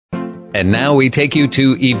And now we take you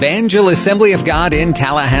to Evangel Assembly of God in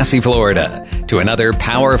Tallahassee, Florida, to another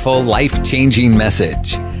powerful, life-changing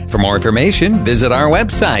message. For more information, visit our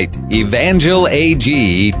website,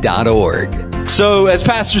 evangelag.org. So, as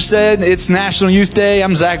Pastor said, it's National Youth Day.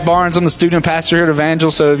 I'm Zach Barnes. I'm the student pastor here at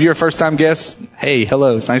Evangel. So, if you're a first-time guest, hey,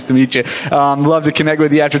 hello. It's nice to meet you. Love to connect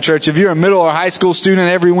with you after church. If you're a middle or high school student,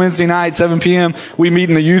 every Wednesday night, 7 p.m., we meet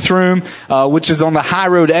in the youth room, which is on the High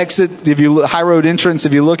Road exit. High Road entrance,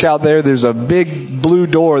 if you look out there, there's a big blue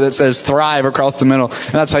door that says Thrive across the middle.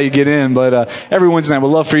 And that's how you get in. But every Wednesday night, we'd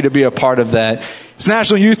love for you to be a part of that. It's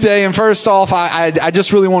National Youth Day. And first off, I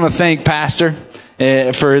just really want to thank Pastor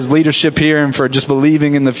for his leadership here and for just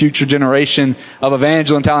believing in the future generation of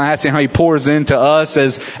Evangel in Tallahassee and how he pours into us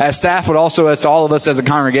as staff, but also as all of us as a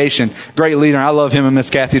congregation. Great leader. I love him and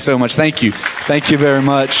Miss Kathy so much. Thank you. Thank you very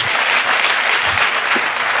much.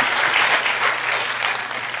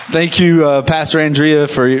 Thank you, Pastor Andrea,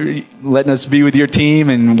 for letting us be with your team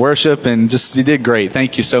and worship, and just you did great.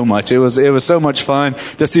 Thank you so much. It was so much fun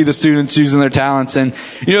to see the students using their talents. And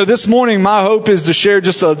this morning, my hope is to share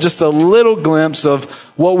just a little glimpse of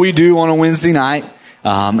what we do on a Wednesday night,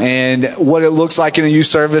 and what it looks like in a youth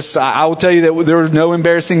service. I will tell you that there were no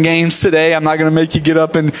embarrassing games today. I'm not going to make you get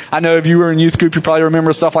up, and I know if you were in youth group, you probably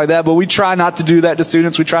remember stuff like that. But we try not to do that to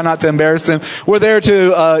students. We try not to embarrass them. We're there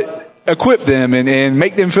to equip them and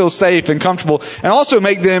make them feel safe and comfortable, and also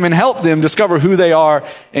make them and help them discover who they are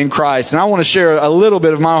in Christ. And I want to share a little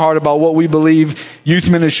bit of my heart about what we believe youth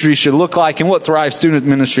ministry should look like and what Thrive Student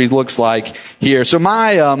Ministry looks like here. So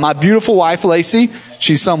my beautiful wife, Lacey,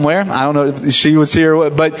 she's somewhere. I don't know if she was here,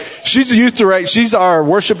 but she's a youth director. She's our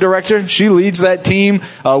worship director. She leads that team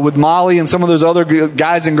with Molly and some of those other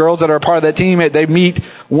guys and girls that are a part of that team. They meet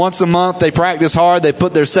once a month. They practice hard. They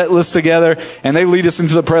put their set list together, and they lead us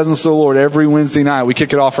into the presence of the Lord every Wednesday night. We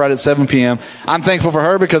kick it off right at 7 p.m. I'm thankful for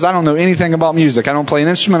her because I don't know anything about music. I don't play an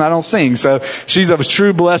instrument. I don't sing. So she's a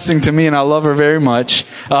true blessing to me, and I love her very much.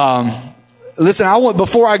 Listen,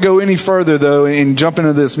 before I go any further, though, and jump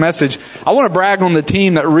into this message, I want to brag on the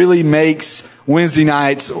team that really makes Wednesday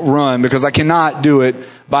nights run, because I cannot do it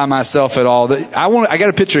by myself at all. I got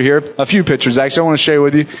a picture here, a few pictures actually I want to share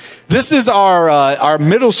with you. This is our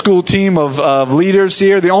middle school team of leaders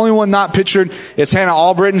here. The only one not pictured is Hannah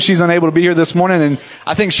Albritton. She's unable to be here this morning, and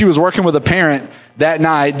I think she was working with a parent that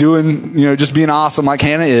night, doing, just being awesome like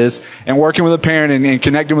Hannah is, and working with a parent and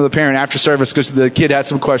connecting with a parent after service because the kid had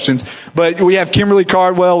some questions. But we have Kimberly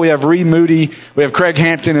Cardwell, we have Reed Moody, we have Craig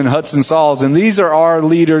Hampton and Hudson Sauls, and these are our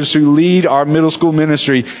leaders who lead our middle school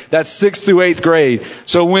ministry. That's 6th through 8th grade.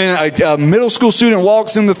 So when a middle school student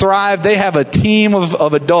walks into Thrive, they have a team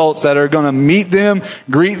of adults that are going to meet them,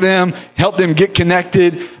 greet them, help them get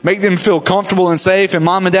connected, make them feel comfortable and safe. And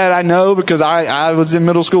mom and dad, I know, because I was in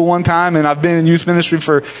middle school one time, and I've been in youth ministry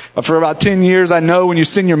for about 10 years. I know when you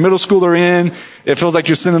send your middle schooler in, it feels like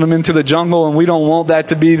you're sending them into the jungle, and we don't want that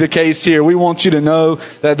to be the case here. We want you to know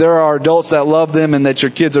that there are adults that love them and that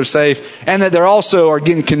your kids are safe, and that they're also are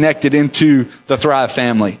getting connected into the Thrive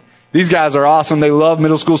family. These guys are awesome. They love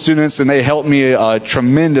middle school students, and they help me a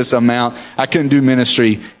tremendous amount. I couldn't do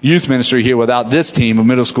youth ministry here without this team of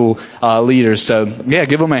middle school leaders. So yeah,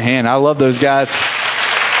 give them a hand. I love those guys.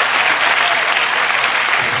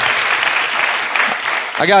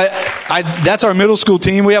 That's our middle school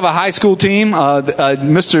team. We have a high school team.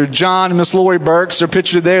 Mr. John and Miss Lori Burks are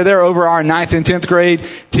pictured there. They're over our 9th and 10th grade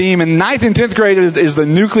team. And 9th and 10th grade is the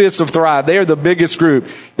nucleus of Thrive. They are the biggest group.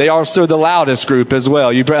 They are also the loudest group as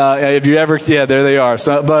well. There they are.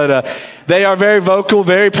 They are very vocal,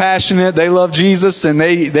 very passionate. They love Jesus, and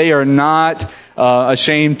they are not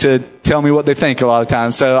ashamed to tell me what they think a lot of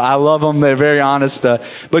times. So I love them. They're very honest.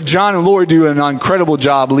 But John and Lori do an incredible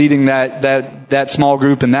job leading that small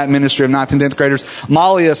group and that ministry of 9th and 10th graders.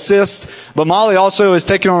 Molly assists, but Molly also has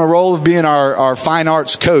taken on a role of being our fine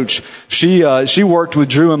arts coach. She worked with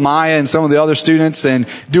Drew and Maya and some of the other students and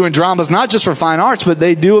doing dramas, not just for fine arts, but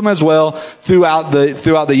they do them as well throughout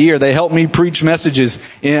the year. They help me preach messages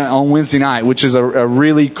on Wednesday night, which is a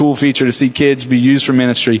really cool feature to see kids be used for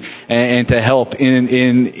ministry and to help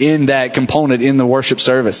in that component in the worship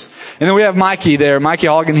service. And then we have Mikey there. Mikey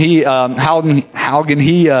Haugen,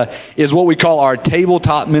 he is what we call our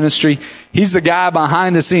tabletop ministry. He's the guy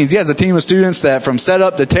behind the scenes. He has a team of students that from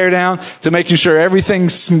setup to tear down to making sure everything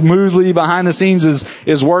smoothly behind the scenes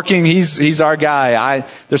is working. He's our guy.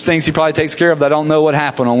 There's things he probably takes care of that I don't know what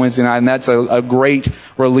happened on Wednesday night, and that's a great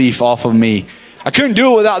relief off of me. I couldn't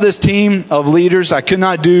do it without this team of leaders. We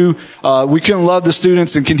couldn't love the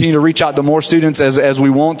students and continue to reach out to more students as we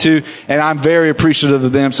want to. And I'm very appreciative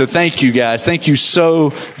of them. So thank you guys. Thank you so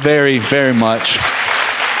very, very much.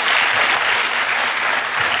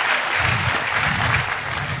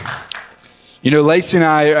 Lacey and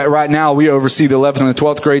I, right now, we oversee the 11th and the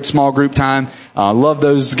 12th grade small group time. Love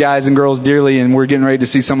those guys and girls dearly, and we're getting ready to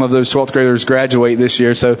see some of those 12th graders graduate this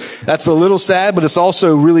year. So that's a little sad, but it's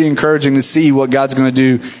also really encouraging to see what God's going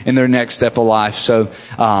to do in their next step of life. So,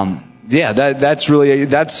 that's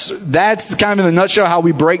kind of in a nutshell how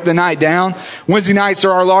we break the night down. Wednesday nights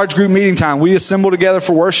are our large group meeting time. We assemble together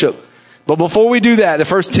for worship. But before we do that, the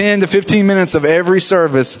first 10 to 15 minutes of every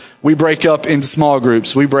service, we break up into small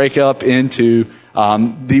groups. We break up into,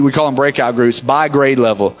 we call them breakout groups by grade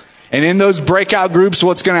level. And in those breakout groups,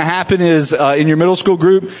 what's going to happen is, in your middle school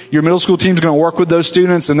group, your middle school team's going to work with those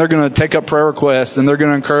students, and they're going to take up prayer requests, and they're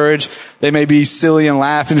going to encourage. They may be silly and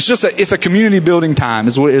laugh. And it's a community building time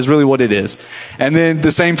is really what it is. And then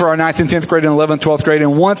the same for our 9th and 10th grade and 11th, 12th grade.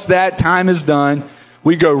 And once that time is done,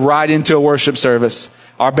 we go right into a worship service.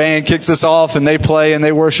 Our band kicks us off, and they play and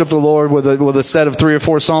they worship the Lord with a set of 3 or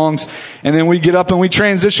 4 songs. And then we get up and we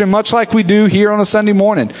transition much like we do here on a Sunday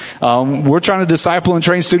morning. We're trying to disciple and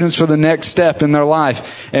train students for the next step in their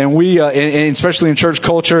life. And and especially in church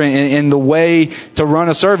culture and the way to run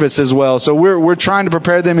a service as well. So we're trying to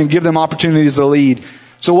prepare them and give them opportunities to lead.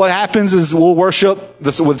 So what happens is we'll worship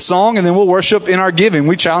with song, and then we'll worship in our giving.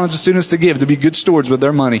 We challenge the students to give, to be good stewards with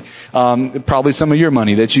their money. Probably some of your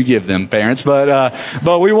money that you give them, parents, but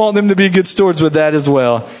we want them to be good stewards with that as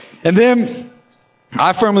well. And then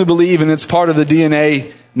I firmly believe, and it's part of the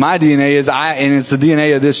DNA, my DNA and it's the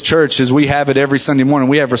DNA of this church, is we have it every Sunday morning.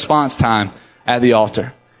 We have response time at the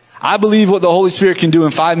altar. I believe what the Holy Spirit can do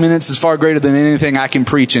in 5 minutes is far greater than anything I can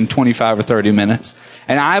preach in 25 or 30 minutes.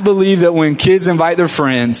 And I believe that when kids invite their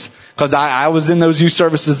friends, because I was in those youth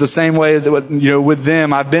services the same way as with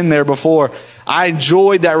them, I've been there before. I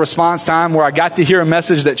enjoyed that response time where I got to hear a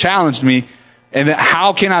message that challenged me, and that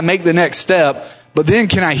how can I make the next step? But then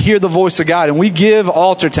can I hear the voice of God? And we give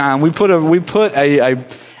altar time. We put a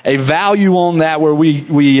value on that where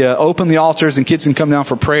we open the altars and kids can come down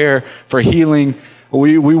for prayer, for healing.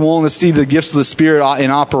 We want to see the gifts of the Spirit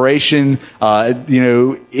in operation,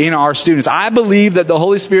 in our students. I believe that the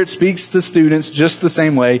Holy Spirit speaks to students just the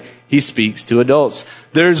same way He speaks to adults.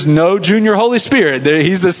 There's no junior Holy Spirit.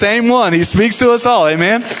 He's the same one. He speaks to us all.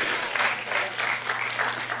 Amen.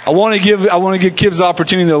 I want to give kids the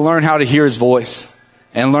opportunity to learn how to hear His voice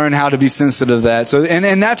and learn how to be sensitive to that. So,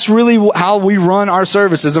 and that's really how we run our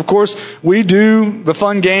services. Of course, we do the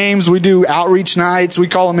fun games. We do outreach nights. We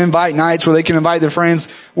call them invite nights where they can invite their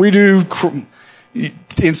friends. We do,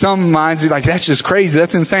 in some minds, like, that's just crazy.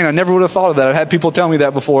 That's insane. I never would have thought of that. I've had people tell me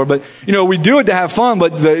that before. But, we do it to have fun.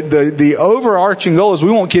 But the overarching goal is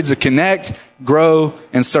we want kids to connect, grow,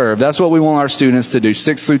 and serve. That's what we want our students to do,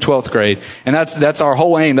 6th through 12th grade. And that's our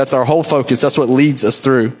whole aim. That's our whole focus. That's what leads us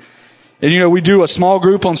through. And we do a small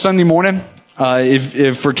group on Sunday morning,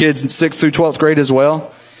 if for kids in 6th through 12th grade as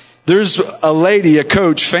well. There's a lady, a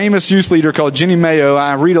coach, famous youth leader called Jenny Mayo.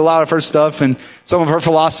 I read a lot of her stuff, and some of her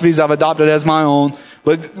philosophies I've adopted as my own.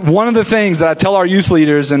 But one of the things that I tell our youth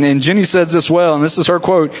leaders, and Jenny says this well, and this is her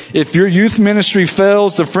quote: if your youth ministry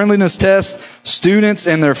fails the friendliness test, students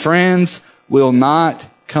and their friends will not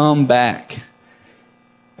come back.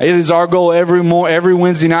 It is our goal every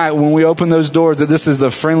Wednesday night when we open those doors that this is the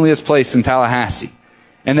friendliest place in Tallahassee.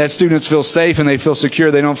 And that students feel safe and they feel secure.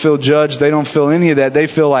 They don't feel judged. They don't feel any of that. They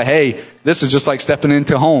feel like, hey, this is just like stepping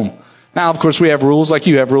into home. Now, of course, we have rules like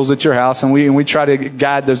you have rules at your house, and we try to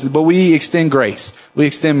guide those. But we extend grace. We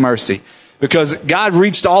extend mercy. Because God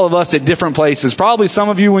reached all of us at different places. Probably some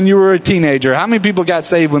of you when you were a teenager. How many people got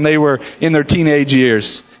saved when they were in their teenage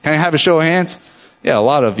years? Can I have a show of hands? Yeah, a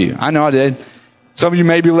lot of you. I know I did. Some of you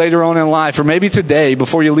maybe later on in life, or maybe today,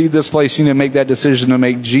 before you leave this place, you need to make that decision to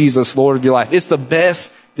make Jesus Lord of your life. It's the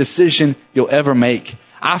best decision you'll ever make.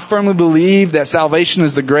 I firmly believe that salvation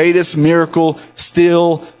is the greatest miracle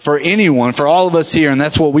still for anyone, for all of us here, and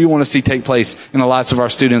that's what we want to see take place in the lives of our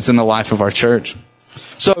students, in the life of our church.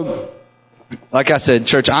 So, like I said,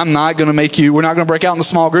 church, we're not going to break out into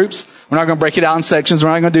small groups. We're not going to break it out in sections. We're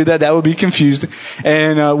not going to do that. That would be confusing.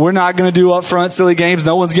 And we're not going to do up front silly games.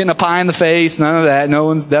 No one's getting a pie in the face. None of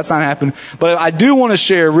that. That's not happening. But I do want to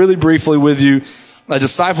share really briefly with you a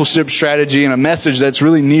discipleship strategy and a message that's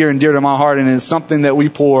really near and dear to my heart, and it's something that we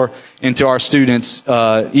pour into our students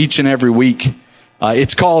each and every week.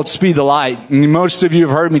 It's called Speed the Light. Most of you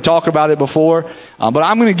have heard me talk about it before, but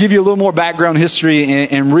I'm going to give you a little more background history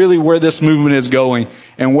and really where this movement is going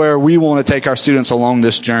and where we want to take our students along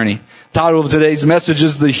this journey. The title of today's message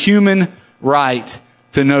is The Human Right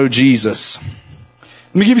to Know Jesus.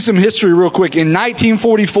 Let me give you some history real quick. In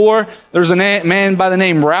 1944, there's a man by the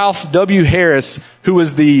name Ralph W. Harris, who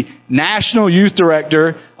was the National Youth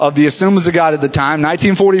Director of the Assemblies of God at the time,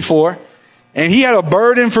 1944. And he had a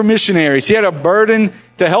burden for missionaries. He had a burden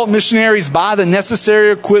to help missionaries buy the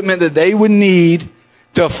necessary equipment that they would need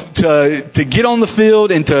to get on the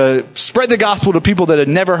field and to spread the gospel to people that had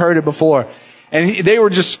never heard it before. And he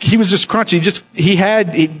was just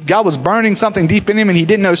crunchy. God was burning something deep in him and he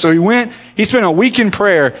didn't know. So he spent a week in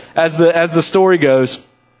prayer as the story goes.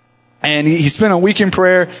 And he spent a week in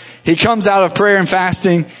prayer. He comes out of prayer and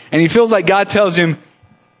fasting and he feels like God tells him,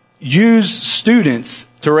 use students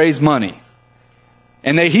to raise money.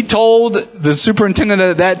 And he told the superintendent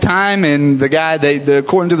at that time and the guy,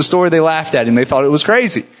 according to the story, they laughed at him. They thought it was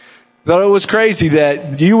crazy. Thought it was crazy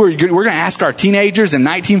that we're going to ask our teenagers in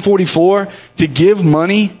 1944 to give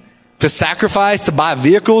money, to sacrifice, to buy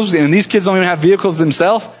vehicles, and these kids don't even have vehicles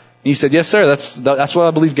themselves. And he said, yes, sir, that's what I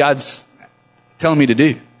believe God's telling me to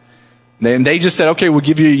do. And they just said, okay, we'll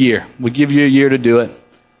give you a year. We'll give you a year to do it.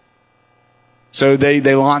 So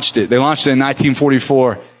they launched it. They launched it in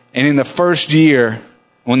 1944. And in the first year,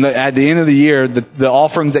 at the end of the year, the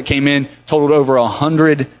offerings that came in totaled over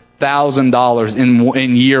 $100,000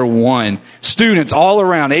 in year one. Students all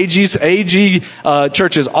around, AG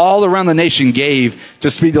churches all around the nation gave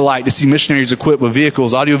to Speed the Light to see missionaries equipped with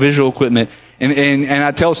vehicles, audiovisual equipment. And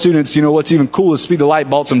I tell students, what's even cool is Speed the Light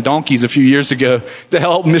bought some donkeys a few years ago to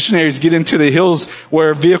help missionaries get into the hills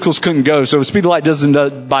where vehicles couldn't go. So Speed the Light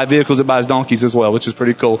doesn't buy vehicles, it buys donkeys as well, which is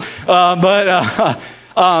pretty cool.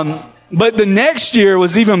 But the next year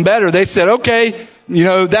was even better. They said, okay,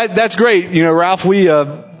 that's great. Ralph, we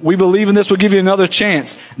believe in this. We'll give you another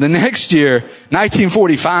chance. The next year,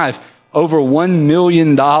 1945, over $1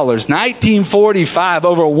 million. 1945,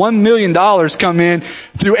 over $1 million come in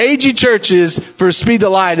through AG churches for Speed the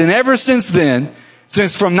Light. And ever since then,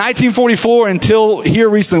 from 1944 until here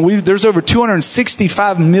recently, there's over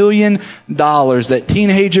 $265 million that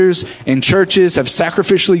teenagers and churches have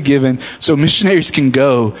sacrificially given so missionaries can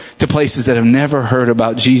go to places that have never heard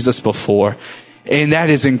about Jesus before. And that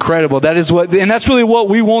is incredible. And that's really what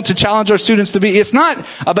we want to challenge our students to be. It's not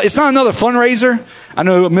another fundraiser. I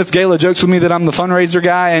know Miss Gayla jokes with me that I'm the fundraiser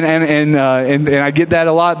guy, and I get that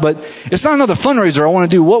a lot, but it's not another fundraiser I want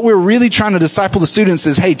to do. What we're really trying to disciple the students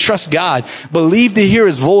is, hey, trust God, believe to hear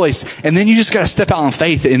his voice, and then you just got to step out in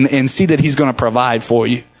faith and see that he's going to provide for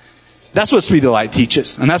you. That's what Speed the Light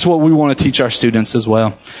teaches, and that's what we want to teach our students as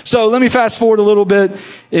well. So let me fast forward a little bit.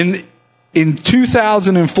 In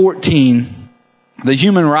 2014, the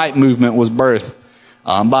Human Rights Movement was birthed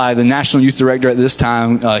by the National Youth Director at this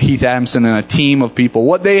time, Heath Adamson, and a team of people.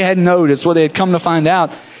 What they had noticed, what they had come to find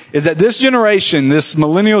out, is that this generation, this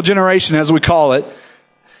millennial generation as we call it,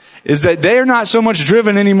 is that they're not so much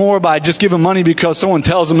driven anymore by just giving money because someone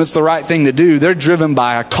tells them it's the right thing to do. They're driven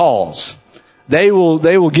by a cause. They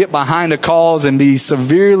will get behind a cause and be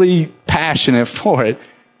severely passionate for it.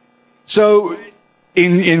 So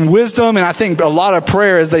in wisdom, and I think a lot of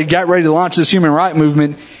prayer as they got ready to launch this human rights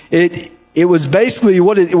movement, it was basically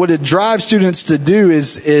what it drives students to do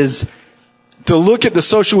is to look at the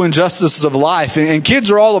social injustices of life. And kids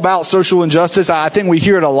are all about social injustice. I think we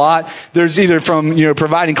hear it a lot. There's either from,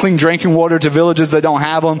 providing clean drinking water to villages that don't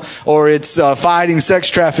have them, or it's fighting sex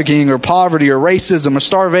trafficking or poverty or racism or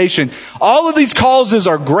starvation. All of these causes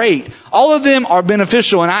are great. All of them are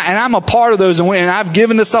beneficial, and I'm a part of those, and I've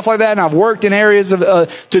given to stuff like that, and I've worked in areas to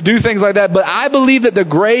do things like that. But I believe that the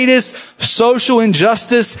greatest social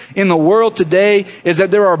injustice in the world today is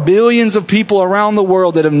that there are billions of people around the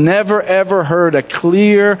world that have never ever heard a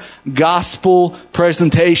clear gospel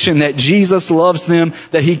presentation that Jesus loves them,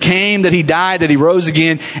 that he came, that he died, that he rose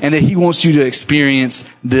again, and that he wants you to experience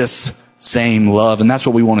this same love. And that's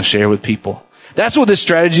what we want to share with people. That's what this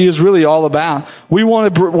strategy is really all about. We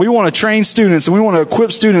want to train students, and we want to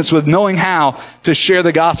equip students with knowing how to share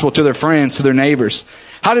the gospel to their friends, to their neighbors.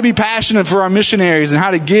 How to be passionate for our missionaries, and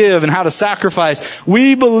how to give and how to sacrifice.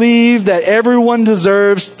 We believe that everyone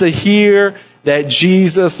deserves to hear that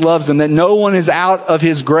Jesus loves them, that no one is out of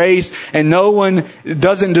his grace and no one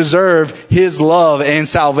doesn't deserve his love and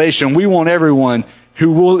salvation. We want everyone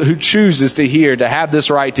who chooses to hear, to have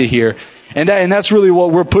this right to hear. And that's really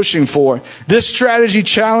what we're pushing for. This strategy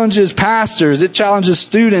challenges pastors, it challenges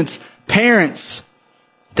students, parents,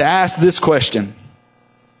 to ask this question: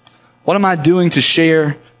 what am I doing to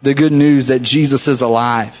share the good news that Jesus is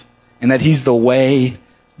alive and that he's the way,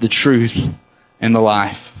 the truth, and the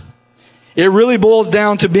life? It really boils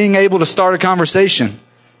down to being able to start a conversation,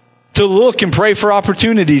 to look and pray for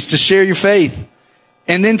opportunities to share your faith,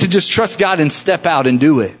 and then to just trust God and step out and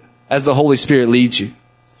do it as the Holy Spirit leads you.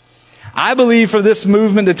 I believe for this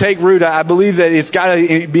movement to take root, I believe that it's got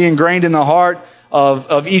to be ingrained in the heart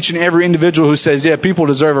of each and every individual who says, yeah, people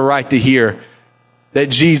deserve a right to hear that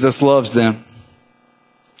Jesus loves them.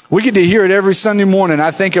 We get to hear it every Sunday morning.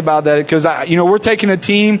 I think about that because, we're taking a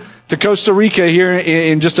team to Costa Rica here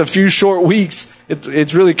in just a few short weeks.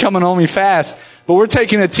 It's really coming on me fast. But we're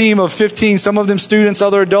taking a team of 15, some of them students,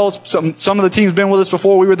 other adults. Some of the team's been with us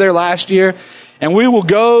before. We were there last year. And we will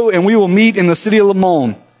go and we will meet in the city of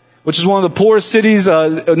Limon, which is one of the poorest cities.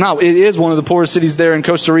 It is one of the poorest cities there in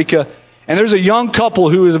Costa Rica. And there's a young couple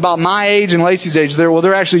who is about my age and Lacey's age.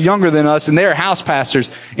 They're actually younger than us, and they're house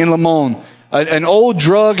pastors in Limon. An old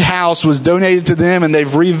drug house was donated to them, and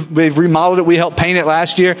they've remodeled it. We helped paint it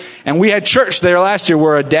last year. And we had church there last year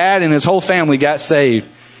where a dad and his whole family got saved.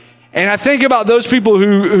 And I think about those people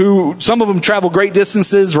who some of them travel great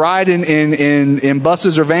distances, ride in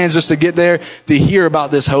buses or vans just to get there to hear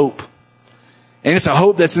about this hope. And it's a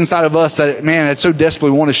hope that's inside of us that, man, I so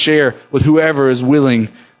desperately want to share with whoever is willing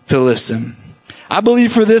to listen. I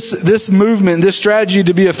believe for this movement, this strategy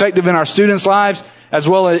to be effective in our students' lives, as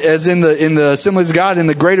well as in the Assemblies of God, in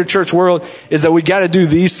the greater church world, is that we got to do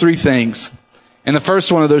these three things. And the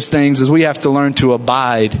first one of those things is we have to learn to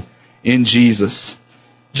abide in Jesus.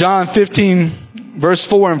 John 15, verse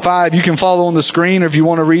 4 and 5, you can follow on the screen, or if you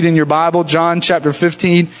want to read in your Bible, John chapter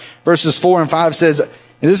 15, verses 4 and 5 says,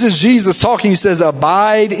 and this is Jesus talking, he says,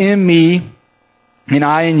 abide in me, and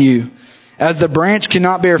I in you. As the branch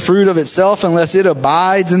cannot bear fruit of itself unless it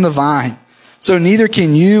abides in the vine, so neither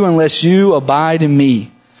can you unless you abide in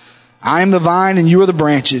me. I am the vine, and you are the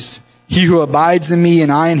branches. He who abides in me,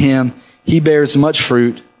 and I in him, he bears much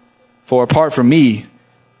fruit. For apart from me,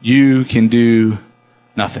 you can do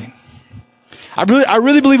nothing. I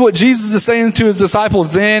really believe what Jesus is saying to his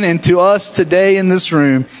disciples then and to us today in this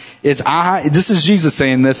room is, this is Jesus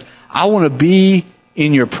saying this, I want to be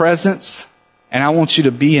in your presence and I want you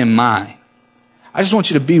to be in mine. I just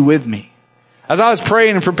want you to be with me. As I was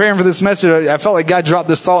praying and preparing for this message, I felt like God dropped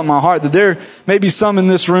this thought in my heart that there may be some in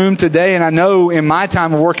this room today, and I know in my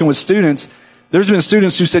time of working with students, there's been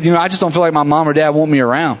students who said, I just don't feel like my mom or dad want me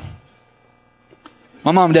around.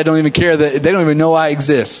 My mom and dad don't even care, that they don't even know I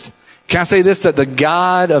exist. Can I say this? That the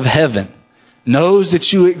God of heaven knows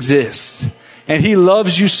that you exist. And he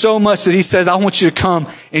loves you so much that he says, I want you to come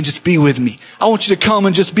and just be with me. I want you to come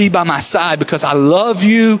and just be by my side because I love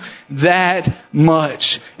you that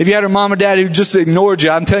much. If you had a mom or dad who just ignored you,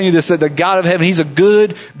 I'm telling you this, that the God of heaven, he's a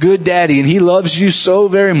good daddy, and he loves you so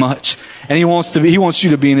very much. And he wants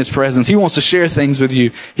you to be in his presence. He wants to share things with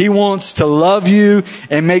you. He wants to love you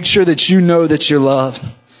and make sure that you know that you're loved.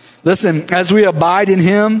 Listen, as we abide in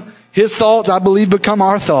him, his thoughts, I believe, become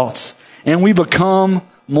our thoughts. And we become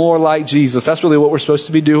more like Jesus. That's really what we're supposed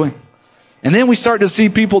to be doing. And then we start to see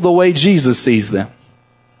people the way Jesus sees them.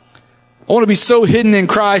 I want to be so hidden in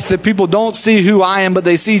Christ that people don't see who I am, but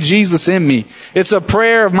they see Jesus in me. It's a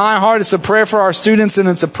prayer of my heart. It's a prayer for our students, and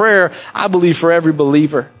it's a prayer, I believe, for every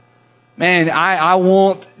believer. Man, I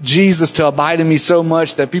want Jesus to abide in me so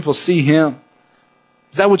much that people see him.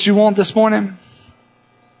 Is that what you want this morning?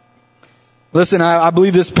 Listen, I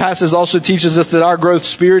believe this passage also teaches us that our growth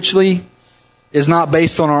spiritually is not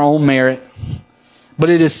based on our own merit, but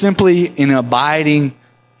it is simply in abiding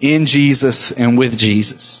in Jesus and with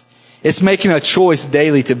Jesus. It's making a choice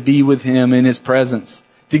daily to be with him in his presence,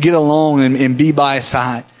 to get along and be by his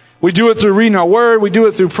side. We do it through reading our word. We do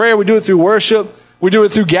it through prayer. We do it through worship. We do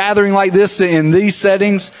it through gathering like this in these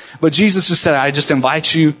settings. But Jesus just said, I just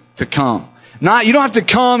invite you to come. You don't have to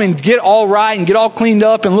come and get all right and get all cleaned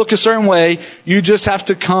up and look a certain way. You just have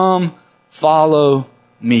to come follow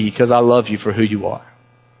me because I love you for who you are.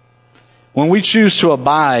 When we choose to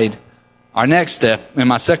abide, our next step, and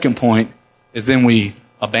my second point, is then we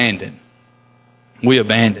abandon. We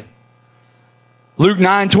abandon. Luke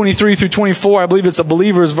 9:23 through 24, I believe it's a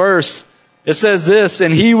believer's verse. It says this,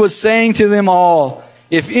 and he was saying to them all,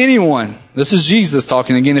 if anyone, this is Jesus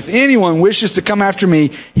talking again, if anyone wishes to come after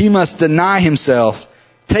me, he must deny himself,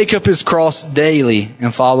 take up his cross daily,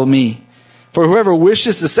 and follow me. For whoever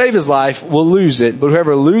wishes to save his life will lose it, but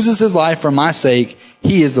whoever loses his life for my sake,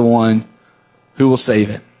 he is the one who will save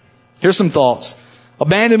it. Here's some thoughts.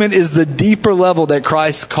 Abandonment is the deeper level that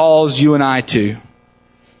Christ calls you and I to.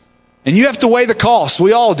 And you have to weigh the cost.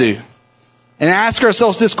 We all do. And ask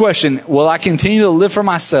ourselves this question, will I continue to live for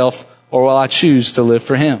myself or will I choose to live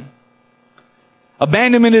for him?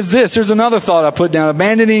 Abandonment is this. Here's another thought I put down.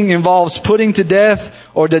 Abandoning involves putting to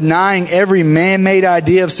death or denying every man-made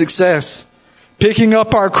idea of success. Picking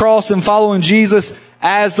up our cross and following Jesus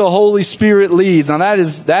as the Holy Spirit leads. Now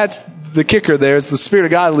that's the kicker there. It's the Spirit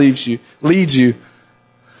of God leads you.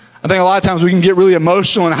 I think a lot of times we can get really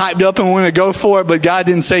emotional and hyped up and want to go for it, but God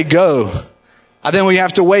didn't say go. I think we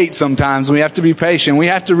have to wait sometimes. We have to be patient. We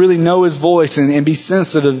have to really know his voice and be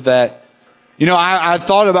sensitive to that. I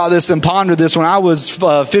thought about this and pondered this when I was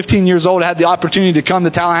 15 years old. I had the opportunity to come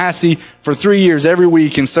to Tallahassee for 3 years every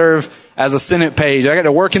week and serve as a Senate page. I got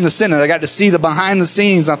to work in the Senate. I got to see the behind the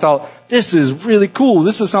scenes. I thought, this is really cool.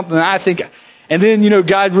 This is something that I think. And then,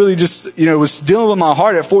 God really just, was dealing with my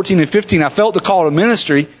heart at 14 and 15. I felt the call to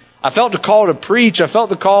ministry. I felt the call to preach. I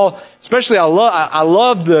felt the call, especially I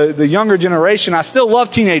love the younger generation. I still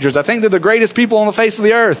love teenagers. I think they're the greatest people on the face of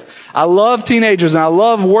the earth. I love teenagers and I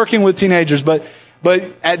love working with teenagers. But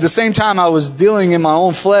at the same time, I was dealing in my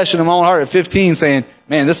own flesh and in my own heart at 15 saying,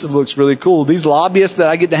 man, this looks really cool. These lobbyists that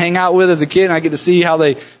I get to hang out with as a kid, and I get to see how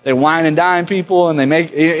they wine and dine people and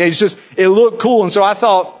it looked cool. And so I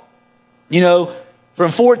thought,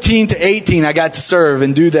 from 14 to 18, I got to serve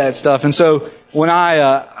and do that stuff. And so when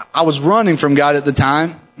I was running from God at the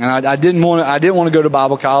time, and I didn't want to go to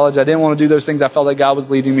Bible college. I didn't want to do those things I felt like God was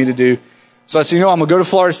leading me to do. So I said, I'm going to go to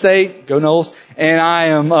Florida State, go Noles, and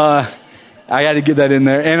I got to get that in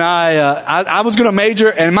there. And I was going to major,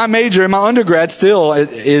 and my major in my undergrad still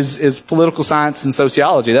is political science and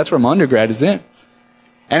sociology. That's where my undergrad is in.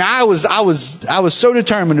 And I was so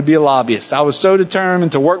determined to be a lobbyist. I was so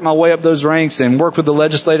determined to work my way up those ranks and work with the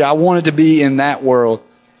legislator. I wanted to be in that world.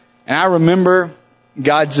 And I remember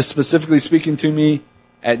God just specifically speaking to me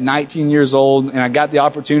at 19 years old, and I got the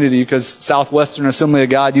opportunity because Southwestern Assembly of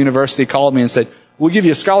God University called me and said, we'll give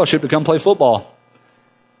you a scholarship to come play football.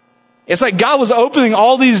 It's like God was opening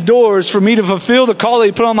all these doors for me to fulfill the call that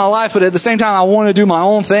He put on my life, but at the same time, I wanted to do my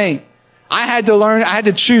own thing. I had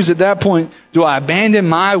to choose at that point, do I abandon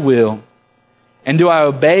my will and do I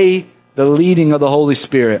obey the leading of the Holy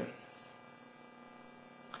Spirit?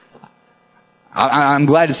 I'm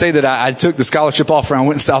glad to say that I took the scholarship offer and I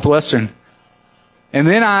went to Southwestern. And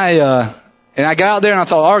then I got out there and I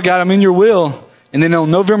thought, all right, God, I'm in your will. And then on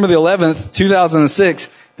November the 11th, 2006,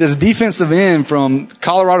 this defensive end from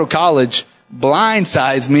Colorado College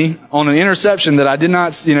blindsides me on an interception that I did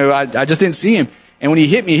not, I just didn't see him. And when he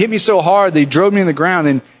hit me so hard that he drove me in the ground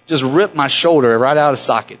and just ripped my shoulder right out of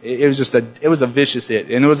socket. It was a vicious hit,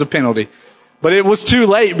 and it was a penalty. But it was too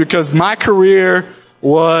late because my career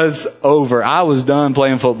was over. I was done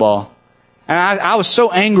playing football. And I was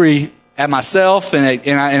so angry at myself and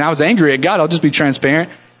I was angry at God. I'll just be transparent.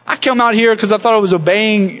 I come out here because I thought I was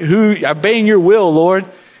obeying your will, Lord.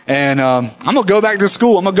 And I'm going to go back to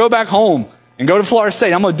school. I'm going to go back home and go to Florida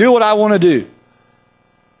State. I'm going to do what I want to do.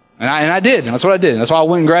 And I did. That's what I did. That's why I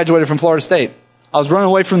went and graduated from Florida State. I was running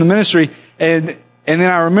away from the ministry. And then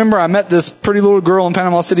I remember I met this pretty little girl in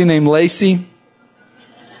Panama City named Lacey.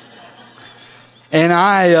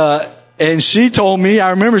 And she told me,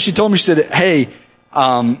 she said, hey,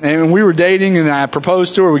 and we were dating and I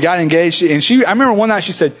proposed to her. We got engaged. And I remember one night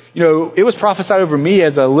she said, it was prophesied over me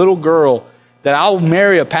as a little girl that I'll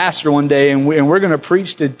marry a pastor one day and we're going to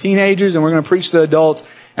preach to teenagers and we're going to preach to adults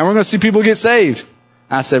and we're going to see people get saved.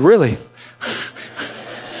 I said, really?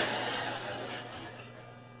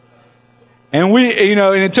 And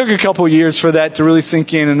and it took a couple of years for that to really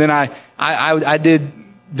sink in. And then I did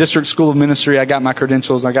District School of Ministry. I got my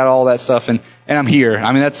credentials. I got all that stuff. And I'm here.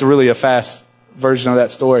 I mean, that's really a fast version of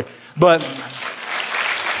that story. But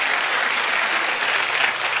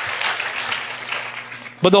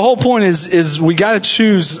the whole point is we got to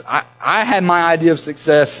choose. I had my idea of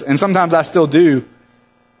success, and sometimes I still do.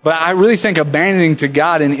 But I really think abandoning to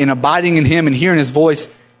God and abiding in Him and hearing His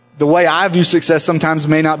voice, the way I view success sometimes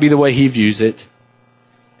may not be the way He views it.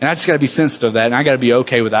 And I just got to be sensitive to that, and I got to be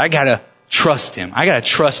okay with that. I got to trust Him. I got to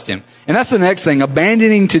trust Him. And that's the next thing.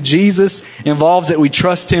 Abandoning to Jesus involves that we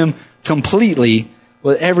trust Him completely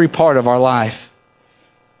with every part of our life.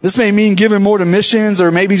 This may mean giving more to missions,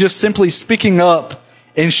 or maybe just simply speaking up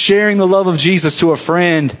and sharing the love of Jesus to a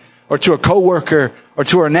friend or to a coworker or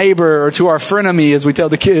to our neighbor or to our frenemy, as we tell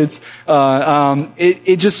the kids.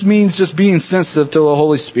 It just means just being sensitive to the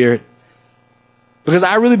Holy Spirit. Because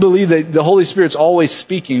I really believe that the Holy Spirit's always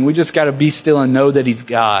speaking. We just got to be still and know that He's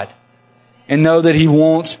God. And know that He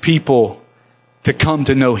wants people to come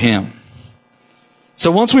to know Him.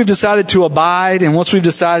 So once we've decided to abide and once we've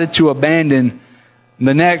decided to abandon,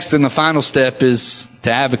 the next and the final step is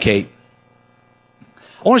to advocate.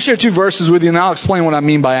 I want to share 2 verses with you, and I'll explain what I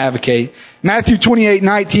mean by advocate. Matthew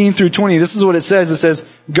 28:19 through 20. This is what it says. It says,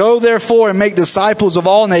 "Go therefore and make disciples of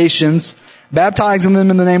all nations, baptizing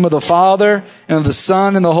them in the name of the Father and of the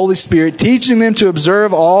Son and the Holy Spirit, teaching them to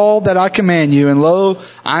observe all that I command you. And lo,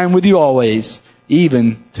 I am with you always,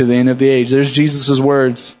 even to the end of the age." There's Jesus'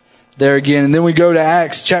 words there again. And then we go to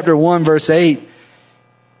Acts chapter 1, verse 8.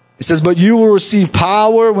 It says, "But you will receive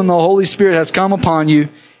power when the Holy Spirit has come upon you,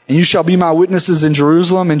 and you shall be my witnesses in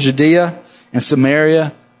Jerusalem and Judea and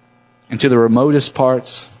Samaria and to the remotest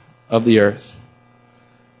parts of the earth.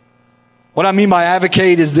 What I mean by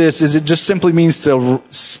advocate is this, is it just simply means to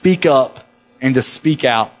speak up and to speak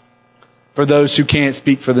out for those who can't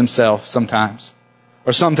speak for themselves sometimes.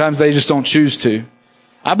 Or sometimes they just don't choose to.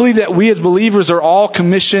 I believe that we as believers are all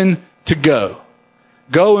commissioned to go.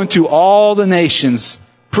 Go into all the nations,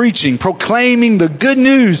 preaching, proclaiming the good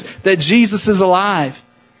news that Jesus is alive.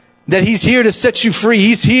 That He's here to set you free.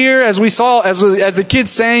 He's here, as we saw, as the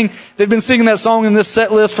kids sang, they've been singing that song in this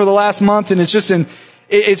set list for the last month, and it's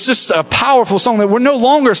just a powerful song that we're no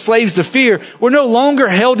longer slaves to fear. We're no longer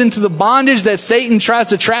held into the bondage that Satan tries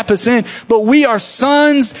to trap us in, but we are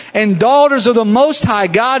sons and daughters of the Most High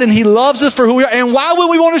God, and He loves us for who we are. And why would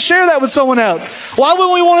we want to share that with someone else? Why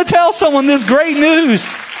would we want to tell someone this great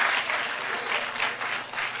news?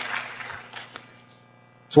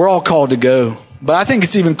 So we're all called to go. But I think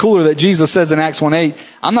it's even cooler that Jesus says in Acts 1:8,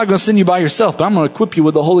 I'm not going to send you by yourself, but I'm going to equip you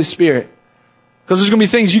with the Holy Spirit. Because there's going to be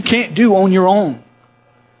things you can't do on your own.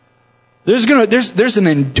 There's an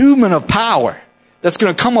endowment of power that's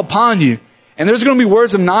going to come upon you. And there's going to be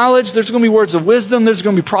words of knowledge. There's going to be words of wisdom. There's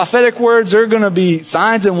going to be prophetic words. There are going to be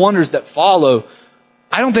signs and wonders that follow.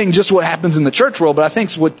 I don't think just what happens in the church world, but I think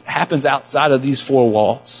it's what happens outside of these four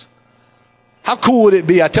walls. How cool would it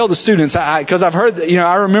be? I tell the students, because I've heard,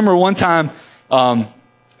 I remember one time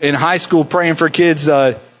in high school praying for kids,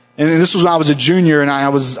 and this was when I was a junior, and I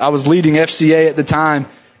was leading FCA at the time.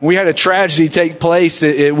 We had a tragedy take place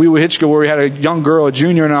at Weewa Hitchcock where we had a young girl, a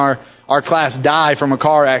junior in our class, die from a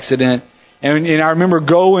car accident. And I remember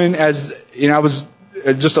going as, I was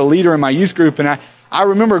just a leader in my youth group, and I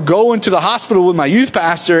remember going to the hospital with my youth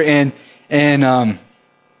pastor and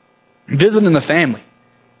visiting the family.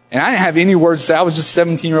 And I didn't have any words to say. I was just a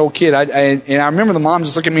 17-year-old kid. And I remember the mom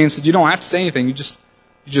just looked at me and said, you don't have to say anything. You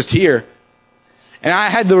just hear. And I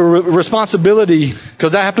had the responsibility,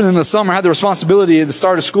 because that happened in the summer, I had the responsibility at the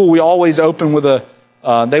start of school. We always open with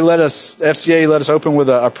FCA let us open with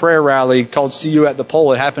a prayer rally called See You at the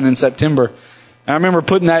Pole. It happened in September. And I remember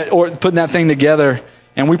putting that thing together,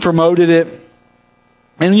 and we promoted it.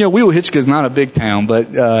 And Weewa Hitchcock is not a big town,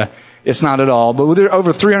 but it's not at all. But there were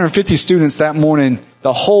over 350 students that morning.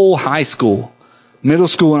 The whole high school, middle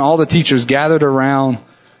school, and all the teachers gathered around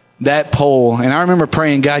that pole. And I remember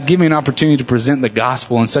praying, God, give me an opportunity to present the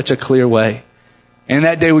gospel in such a clear way. And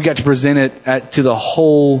that day we got to present it to the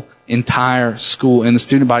whole entire school and the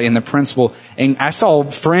student body and the principal. And I saw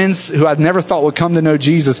friends who I'd never thought would come to know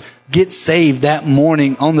Jesus get saved that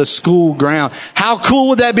morning on the school ground. How cool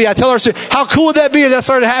would that be? I tell our students, how cool would that be if that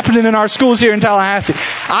started happening in our schools here in Tallahassee?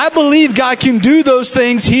 I believe God can do those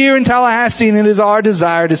things here in Tallahassee, and it is our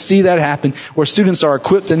desire to see that happen, where students are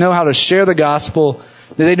equipped to know how to share the gospel,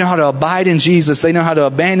 that they know how to abide in Jesus, they know how to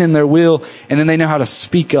abandon their will, and then they know how to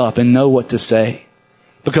speak up and know what to say,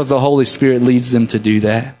 because the Holy Spirit leads them to do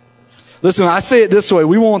that. Listen, I say it this way.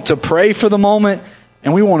 We want to pray for the moment,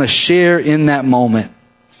 and we want to share in that moment.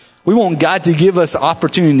 We want God to give us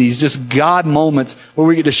opportunities, just God moments, where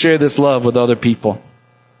we get to share this love with other people.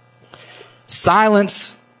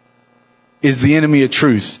 Silence is the enemy of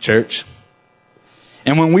truth, church.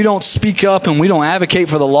 And when we don't speak up and we don't advocate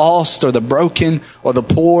for the lost or the broken or the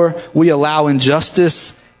poor, we allow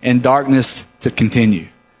injustice and darkness to continue.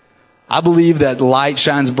 I believe that light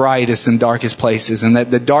shines brightest in darkest places, and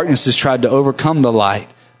that the darkness has tried to overcome the light,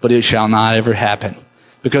 but it shall not ever happen.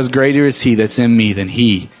 Because greater is He that's in me than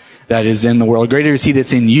he that is in the world. Greater is He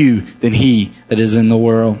that's in you than he that is in the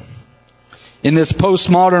world. In this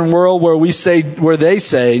postmodern world where they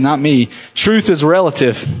say, not me, truth is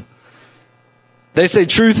relative. I say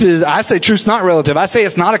truth's not relative. I say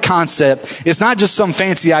it's not a concept. It's not just some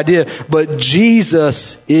fancy idea, but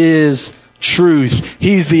Jesus is truth.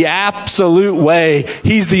 He's the absolute way.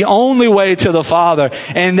 He's the only way to the Father.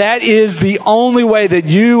 And that is the only way that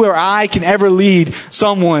you or I can ever lead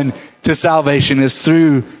someone to salvation, is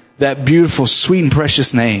through that beautiful, sweet, and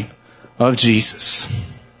precious name of Jesus.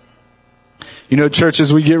 Church,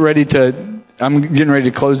 as I'm getting ready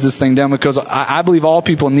to close this thing down, because I believe all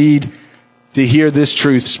people need to hear this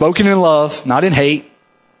truth, spoken in love, not in hate,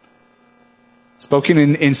 spoken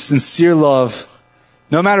in sincere love.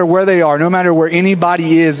 No matter where they are, no matter where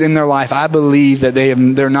anybody is in their life, I believe that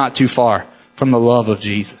they're not too far from the love of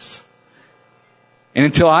Jesus. And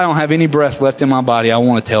until I don't have any breath left in my body, I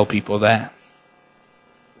want to tell people that.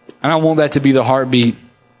 And I want that to be the heartbeat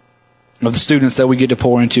of the students that we get to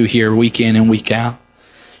pour into here week in and week out.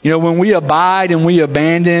 When we abide and we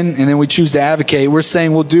abandon and then we choose to advocate, we're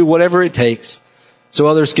saying we'll do whatever it takes so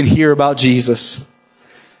others can hear about Jesus.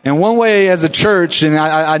 And one way as a church, and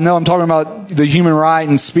I know I'm talking about the human right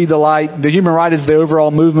and Speed the Light. The human right is the overall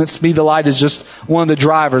movement. Speed the Light is just one of the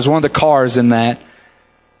drivers, one of the cars in that.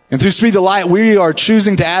 And through Speed the Light, we are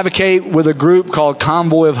choosing to advocate with a group called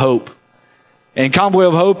Convoy of Hope. And Convoy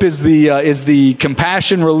of Hope is the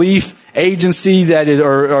compassion relief agency that is,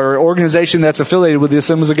 or organization that's affiliated with the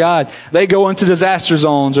Assemblies of God. They go into disaster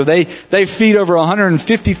zones, or they feed over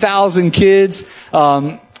 150,000 kids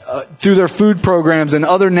through their food programs in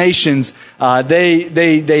other nations.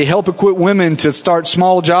 They help equip women to start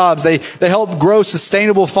small jobs. They help grow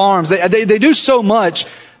sustainable farms. They do so much.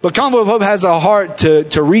 But Convoy of Hope has a heart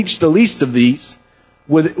to reach the least of these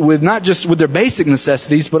with not just with their basic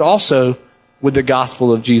necessities, but also with the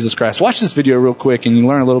gospel of Jesus Christ. Watch this video real quick and you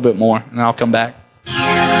learn a little bit more, and I'll come back.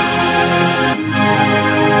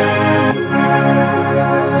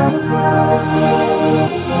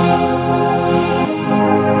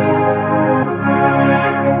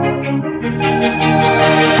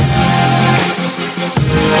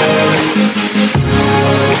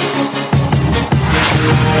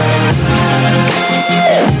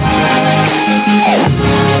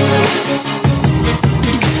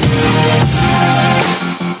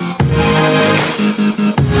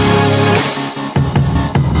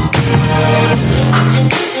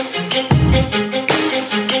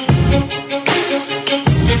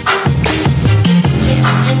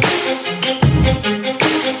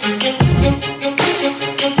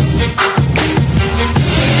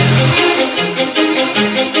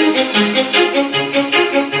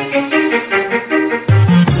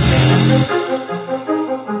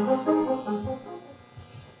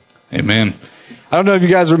 Amen. I don't know if you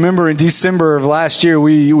guys remember in December of last year,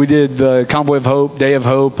 we did the Convoy of Hope, Day of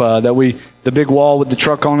Hope, the big wall with the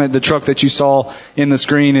truck on it, the truck that you saw in the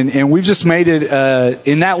screen. And we've just made it,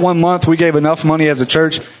 in that 1 month, we gave enough money as a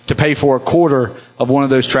church to pay for a quarter of one of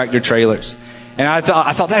those tractor trailers. And I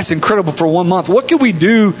thought that's incredible for 1 month. What could we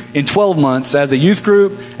do in 12 months as a youth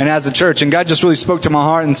group and as a church? And God just really spoke to my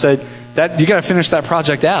heart and said, that you got to finish that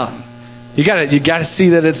project out. You got to see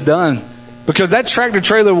that it's done. Because that tractor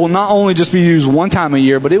trailer will not only just be used one time a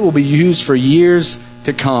year, but it will be used for years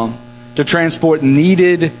to come to transport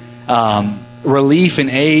needed relief and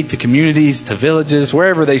aid to communities, to villages,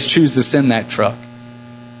 wherever they choose to send that truck.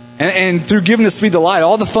 And through giving to Speed the Light,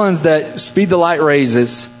 all the funds that Speed the Light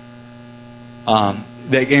raises, and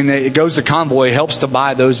it goes to Convoy, helps to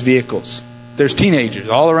buy those vehicles. There's teenagers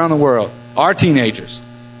all around the world, our teenagers.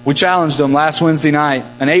 We challenged them last Wednesday night,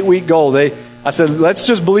 an 8-week goal. I said, let's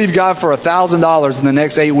just believe God for $1,000 in the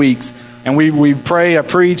next 8 weeks. And we prayed, I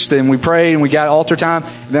preached, and we prayed, and we got altar time.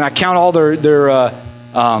 And then I count all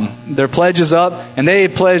their pledges up, and they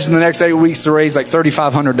had pledged in the next 8 weeks to raise like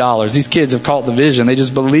 $3,500. These kids have caught the vision. They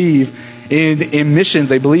just believe in missions.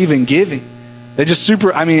 They believe in giving. They just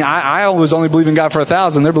I always only believe in God for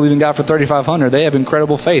 $1,000. They're believing God for $3,500. They have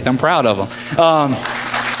incredible faith. I'm proud of them.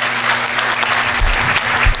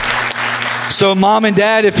 So mom and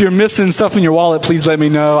dad, if you're missing stuff in your wallet, please let me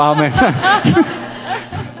know.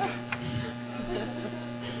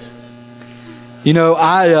 You know,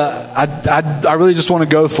 I really just want to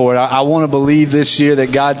go for it. I want to believe this year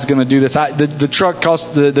that God's going to do this.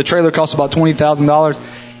 The trailer costs about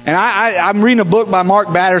 $20,000, and I'm reading a book by Mark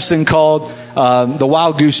Batterson called The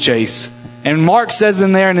Wild Goose Chase. And Mark says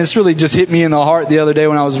in there, and this really just hit me in the heart the other day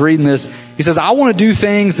when I was reading this. He says, I want to do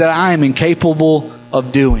things that I am incapable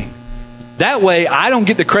of doing. That way, I don't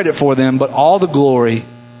get the credit for them, but all the glory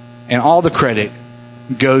and all the credit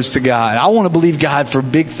goes to God. I want to believe God for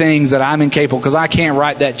big things that I'm incapable, because I can't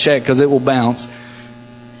write that check because it will bounce.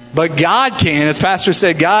 But God can. As Pastor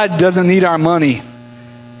said, God doesn't need our money.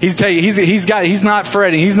 He's not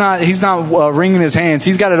fretting. He's not wringing his hands.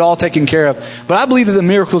 He's got it all taken care of. But I believe that the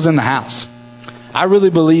miracle's in the house. I really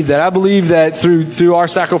believe that. I believe that through our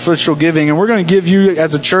sacrificial giving, and we're going to give you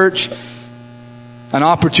as a church an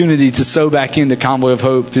opportunity to sow back into Convoy of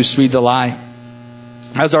Hope through Speed the Light.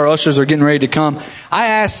 As our ushers are getting ready to come, I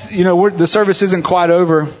ask, the service isn't quite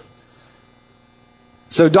over.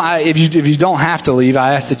 So if you don't have to leave,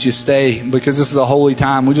 I ask that you stay, because this is a holy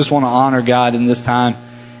time. We just want to honor God in this time.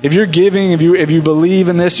 If you're giving, if you believe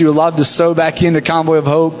in this, you would love to sow back into Convoy of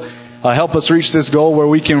Hope, help us reach this goal where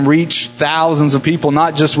we can reach thousands of people,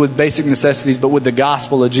 not just with basic necessities, but with the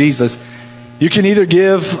gospel of Jesus. You can either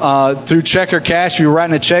give through check or cash. If you're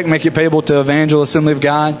writing a check, make it payable to Evangel Assembly of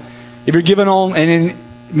God. If you're giving on, and then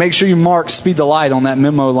make sure you mark Speed the Light on that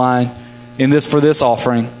memo line for this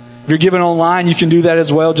offering. If you're giving online, you can do that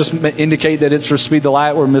as well. Just indicate that it's for Speed the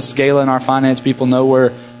Light, where Miss Scala and our finance people know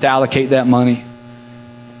where to allocate that money.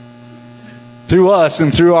 Through us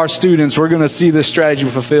and through our students, we're going to see this strategy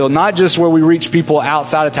fulfilled. Not just where we reach people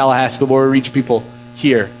outside of Tallahassee, but where we reach people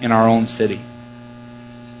here in our own city.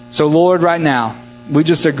 So Lord, right now, we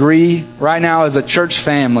just agree right now as a church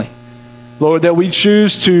family. Lord, that we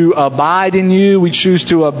choose to abide in you, we choose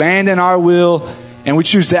to abandon our will, and we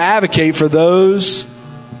choose to advocate for those,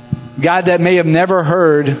 God, that may have never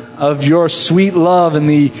heard of your sweet love and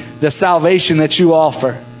the salvation that you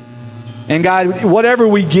offer. And God, whatever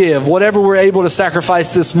we give, whatever we're able to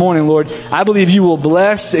sacrifice this morning, Lord, I believe you will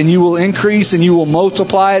bless and you will increase and you will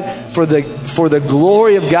multiply it for the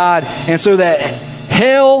glory of God, and so that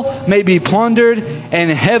hell may be plundered and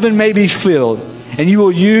heaven may be filled. And you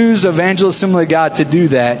will use Evangel Assembly of God to do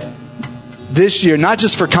that this year, not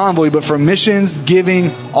just for Convoy, but for missions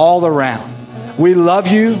giving all around. We love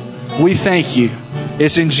you. We thank you.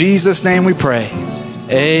 It's in Jesus' name we pray.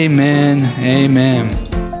 Amen.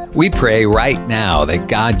 Amen. We pray right now that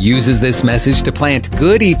God uses this message to plant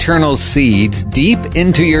good eternal seeds deep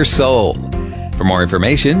into your soul. For more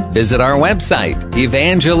information, visit our website,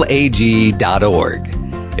 evangelag.org.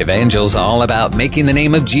 Evangel's all about making the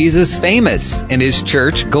name of Jesus famous and His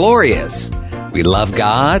church glorious. We love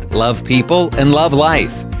God, love people, and love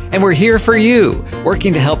life. And we're here for you,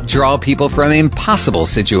 working to help draw people from impossible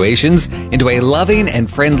situations into a loving and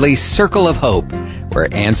friendly circle of hope, where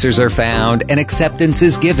answers are found and acceptance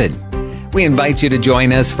is given. We invite you to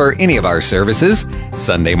join us for any of our services,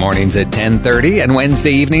 Sunday mornings at 10:30 and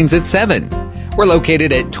Wednesday evenings at 7. We're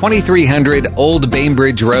located at 2300 Old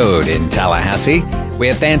Bainbridge Road in Tallahassee. We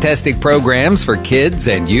have fantastic programs for kids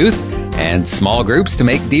and youth and small groups to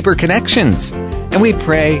make deeper connections. And we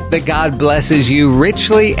pray that God blesses you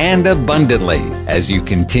richly and abundantly as you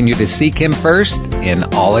continue to seek Him first in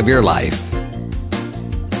all of your life.